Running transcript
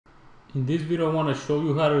In this video I want to show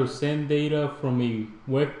you how to send data from a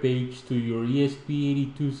web page to your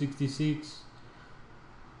ESP8266.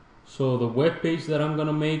 So the web page that I'm going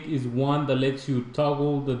to make is one that lets you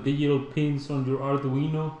toggle the digital pins on your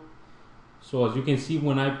Arduino. So as you can see,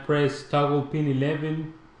 when I press toggle pin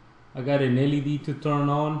 11, I got an LED to turn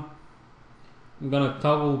on. I'm going to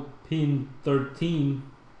toggle pin 13.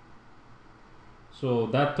 So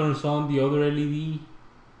that turns on the other LED.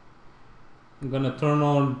 I'm going to turn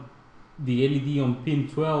on the LED on pin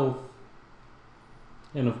 12,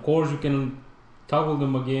 and of course you can toggle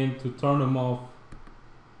them again to turn them off.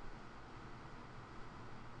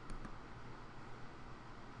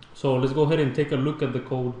 So let's go ahead and take a look at the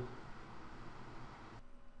code.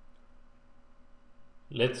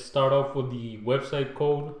 Let's start off with the website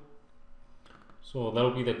code. So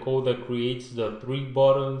that'll be the code that creates the 3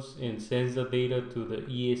 buttons and sends the data to the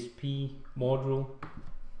ESP module.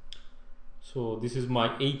 So this is my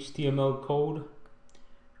HTML code.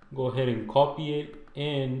 Go ahead and copy it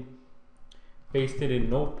and paste it in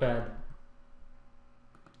Notepad.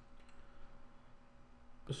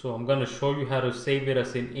 So I'm gonna show you how to save it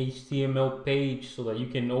as an HTML page so that you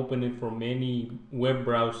can open it from any web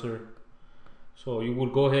browser. So you will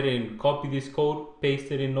go ahead and copy this code,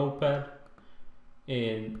 paste it in Notepad,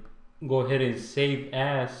 and go ahead and save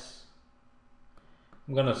as.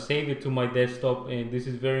 I'm gonna save it to my desktop, and this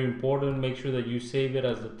is very important. Make sure that you save it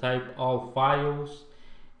as the type all files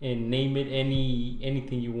and name it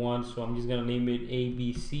anything you want. So I'm just gonna name it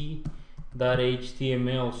abc.html.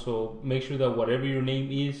 So make sure that whatever your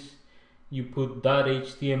name is, you put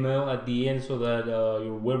 .html at the end so that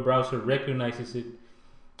your web browser recognizes it.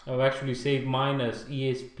 I've actually saved mine as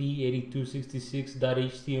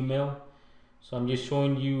ESP8266.html. So I'm just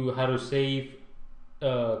showing you how to save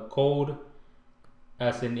code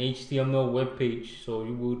as an HTML web page. So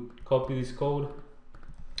you would copy this code,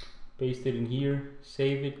 paste it in here,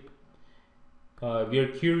 save it. If you're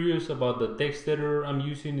curious about the text editor I'm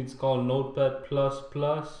using, it's called Notepad++.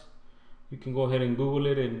 You can go ahead and Google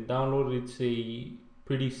it and download it. It's a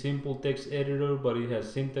pretty simple text editor, but it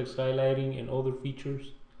has syntax highlighting and other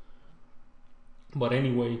features. But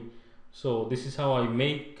anyway, so this is how I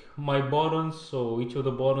make my buttons. So each of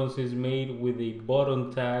the buttons is made with a button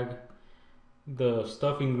tag. The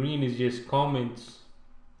stuff in green is just comments.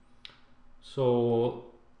 So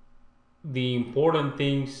the important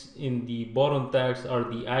things in the button tags are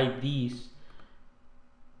the IDs.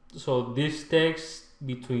 So this text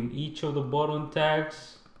between each of the button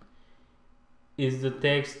tags is the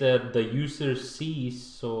text that the user sees.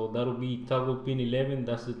 So that'll be toggle pin 11,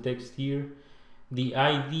 that's the text here. The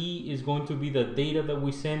ID is going to be the data that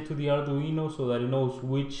we send to the Arduino so that it knows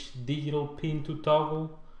which digital pin to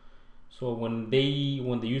toggle. So when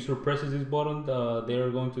the user presses this button, they are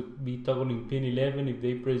going to be toggling pin 11. If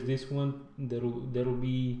they press this one, they will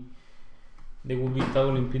be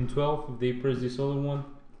toggling pin 12. If they press this other one,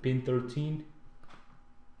 pin 13.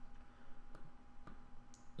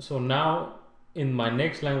 So now in my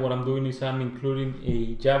next line, what I'm doing is I'm including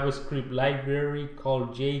a JavaScript library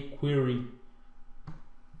called JQuery.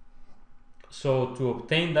 So to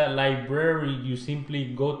obtain that library, you simply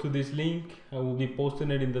go to this link. I will be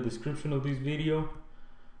posting it in the description of this video.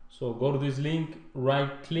 So go to this link,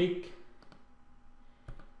 right click,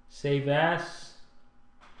 save as,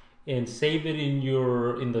 and save it in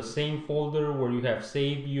the same folder where you have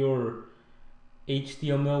saved your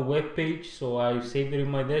HTML web page. So I saved it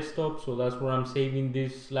in my desktop, so that's where I'm saving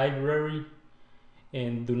this library.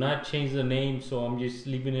 And do not change the name, so I'm just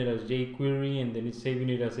leaving it as jQuery, and then it's saving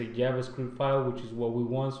it as a JavaScript file, which is what we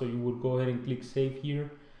want. So you would go ahead and click save here.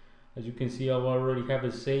 As you can see, I already have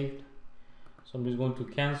it saved, so I'm just going to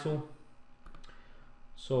cancel.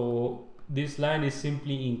 So this line is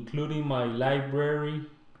simply including my library,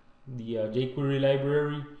 the jQuery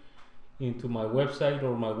library, into my website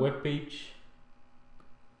or my web page.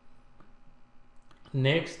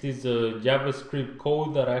 Next is the JavaScript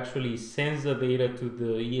code that actually sends the data to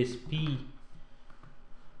the ESP.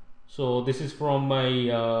 So this is from my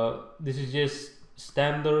this is just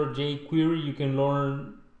standard jQuery. You can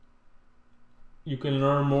learn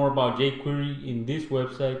more about jQuery in this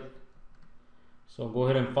website. So go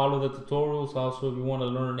ahead and follow the tutorials. Also, if you want to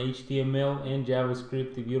learn HTML and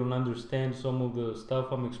JavaScript, if you don't understand some of the stuff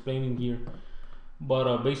I'm explaining here.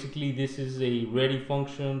 But basically this is a ready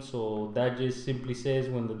function, so that just simply says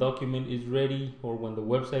when the document is ready or when the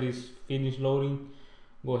website is finished loading,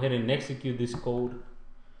 go ahead and execute this code.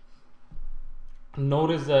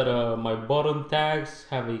 Notice that my button tags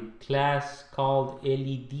have a class called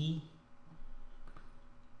LED.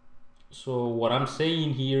 So what I'm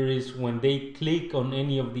saying here is when they click on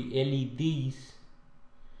any of the LEDs,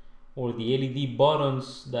 or the LED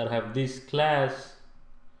buttons that have this class,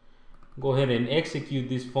 go ahead and execute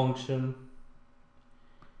this function.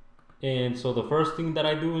 And so the first thing that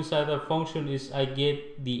I do inside that function is I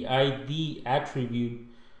get the ID attribute.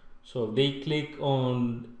 So if they click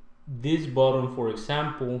on this button, for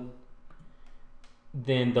example,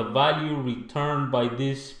 then the value returned by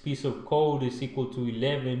this piece of code is equal to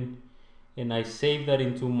 11, and I save that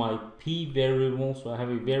into my P variable. So I have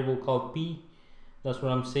a variable called P. That's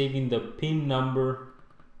where I'm saving the pin number,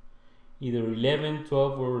 either 11,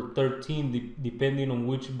 12, or 13, depending on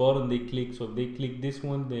which button they click. So if they click this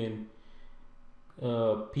one, then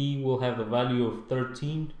P will have the value of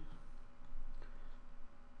 13.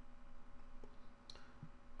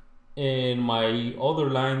 And my other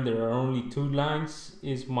line, there are only 2 lines,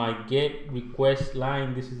 is my get request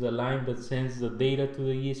line. This is the line that sends the data to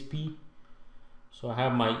the ESP. So I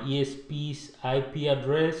have my ESP's IP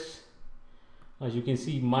address. As you can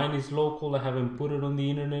see, mine is local. I haven't put it on the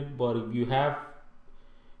internet, but if you have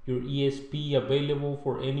your ESP available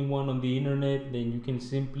for anyone on the internet, then you can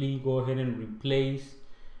simply go ahead and replace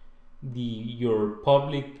your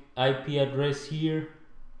public IP address here,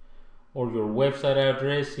 or your website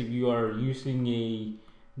address if you are using a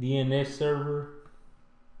DNS server.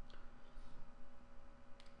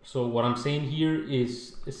 So what I'm saying here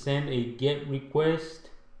is send a get request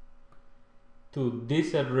to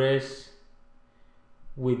this address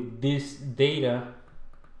with this data.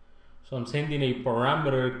 So I'm sending a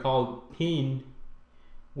parameter called pin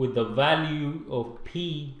with the value of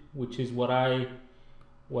P, which is whatever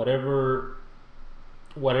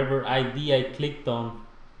ID I clicked on.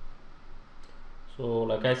 So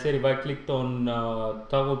like I said, if I clicked on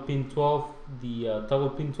toggle pin 12, the toggle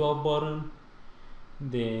pin 12 button,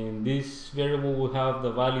 then this variable will have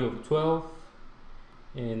the value of 12,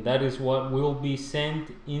 and that is what will be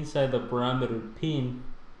sent inside the parameter pin.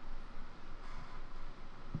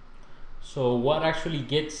 So what actually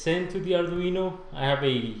gets sent to the Arduino, I have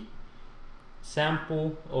a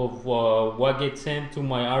sample of what gets sent to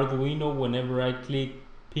my Arduino whenever I click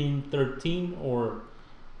pin 13,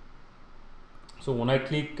 so when I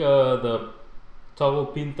click the toggle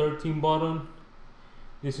pin 13 button,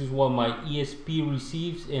 this is what my ESP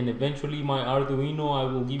receives, and eventually my Arduino, I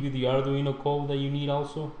will give you the Arduino code that you need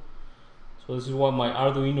also. So this is what my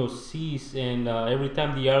Arduino sees, and every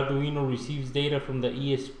time the Arduino receives data from the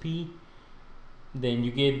ESP, then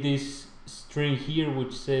you get this string here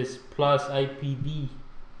which says plus IPV.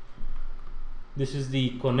 This is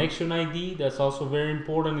the connection ID. That's also very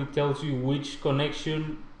important. It tells you which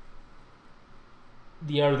connection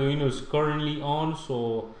the Arduino is currently on,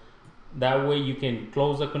 so that way you can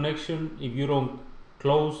close the connection. If you don't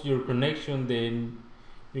close your connection, then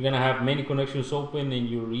you're gonna have many connections open and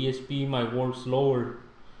your ESP might work slower.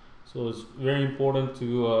 So it's very important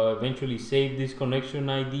to eventually save this connection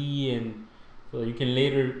ID, and so that you can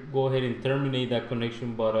later go ahead and terminate that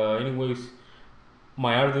connection. But anyways,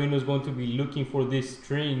 my Arduino is going to be looking for this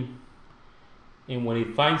string, and when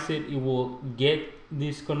it finds it, it will get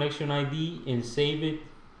this connection ID and save it.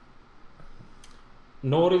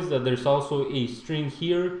 Notice that there's also a string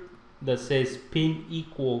here that says pin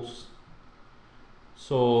equals.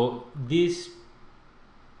 So this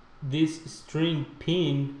string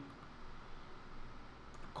pin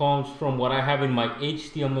comes from what I have in my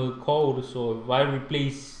HTML code. So if I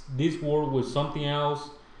replace this word with something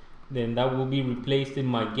else, then that will be replaced in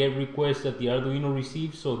my get request that the Arduino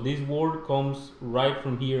receives. So this word comes right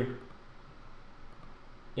from here,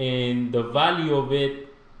 and the value of it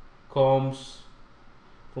comes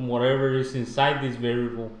from whatever is inside this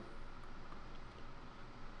variable.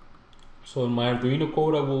 So in my Arduino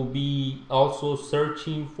code, I will be also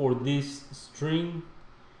searching for this string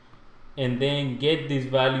and then get this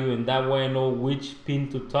value, and that way I know which pin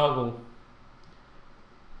to toggle.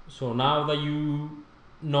 So now that you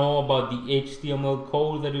know about the HTML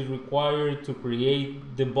code that is required to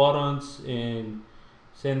create the buttons and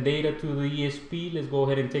send data to the ESP, let's go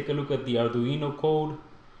ahead and take a look at the Arduino code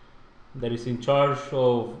that is in charge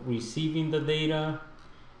of receiving the data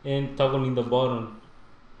and toggling the button.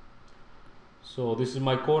 So this is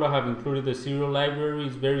my code. I have included the serial library.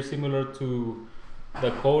 It's very similar to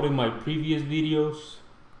the code in my previous videos.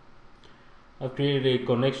 I've created a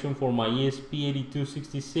connection for my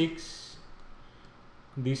ESP8266.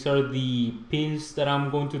 These are the pins that I'm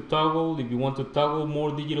going to toggle. If you want to toggle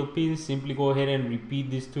more digital pins, simply go ahead and repeat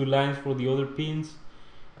these 2 lines for the other pins,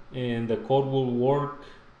 and the code will work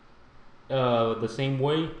the same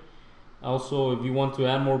way. Also, if you want to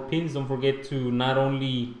add more pins, don't forget to not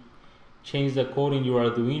only change the code in your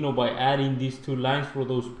Arduino by adding these 2 lines for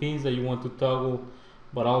those pins that you want to toggle,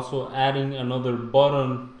 but also adding another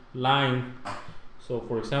button line. So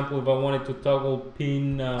for example, if I wanted to toggle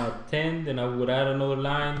pin 10, then I would add another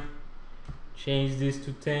line, change this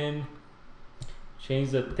to 10,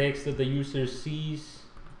 change the text that the user sees,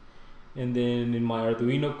 and then in my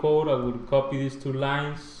Arduino code I would copy these two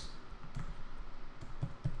lines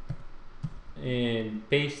and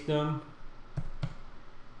paste them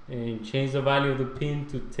and change the value of the pin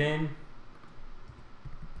to 10,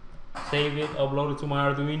 save it, upload it to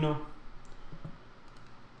my Arduino.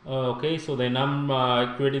 Okay, so then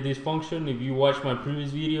I created this function. If you watch my previous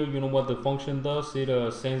video, you know what the function does.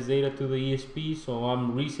 It sends data to the ESP. So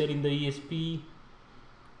I'm resetting the ESP,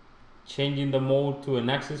 changing the mode to an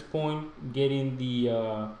access point, getting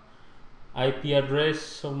the IP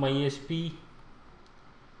address of my ESP,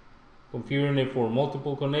 configuring it for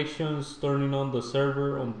multiple connections, turning on the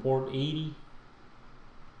server on port 80.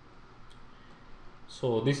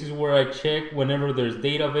 So this is where I check whenever there's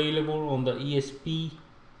data available on the ESP.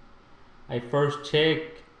 I first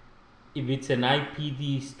check if it's an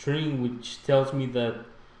IPv string, which tells me that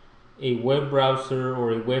a web browser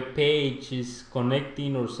or a web page is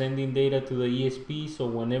connecting or sending data to the ESP. So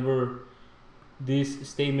whenever this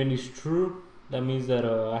statement is true, that means that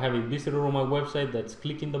I have a visitor on my website that's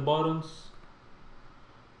clicking the buttons.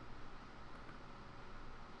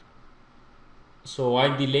 So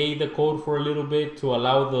I delay the code for a little bit to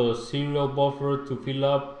allow the serial buffer to fill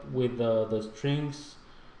up with the strings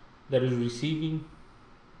that is receiving.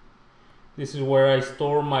 This is where I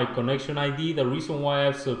store my connection ID. The reason why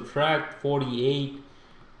I subtract 48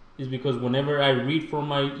 is because whenever I read from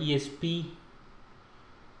my ESP,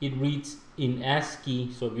 it reads in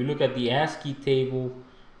ASCII. So if you look at the ASCII table,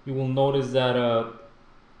 you will notice that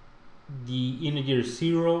the integer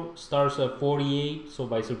 0 starts at 48. So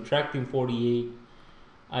by subtracting 48,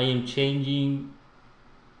 I am changing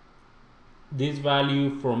this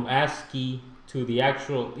value from ASCII to the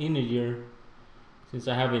actual integer, since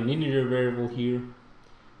I have an integer variable here.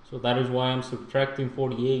 So that is why I'm subtracting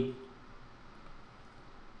 48.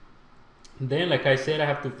 Then, like I said, I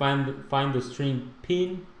have to find the string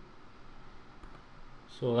pin.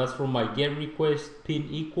 So that's from my get request, pin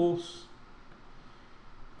equals.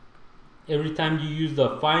 Every time you use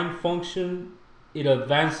the find function, it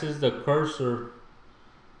advances the cursor.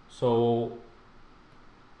 So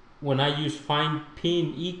when I use find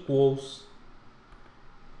pin equals,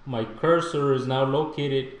 my cursor is now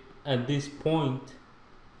located at this point.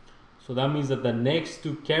 So that means that the next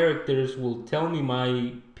two characters will tell me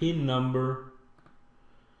my pin number.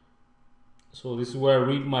 So this is where I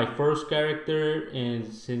read my first character,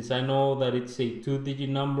 and since I know that it's a 2-digit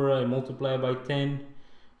number, I multiply it by 10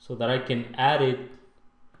 so that I can add it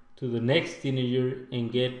to the next integer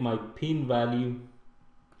and get my pin value.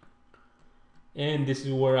 And this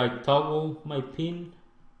is where I toggle my pin.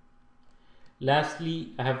 Lastly,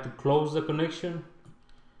 I have to close the connection.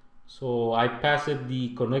 So I pass it the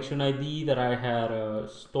connection ID that I had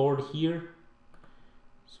stored here.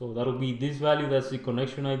 So that'll be this value, that's the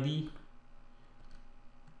connection ID.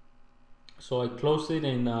 So I close it,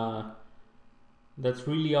 and that's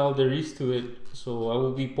really all there is to it. So I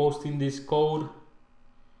will be posting this code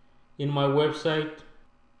in my website.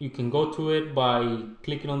 You can go to it by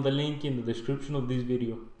clicking on the link in the description of this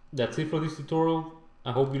video. That's it for this tutorial.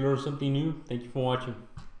 I hope you learned something new. Thank you for watching.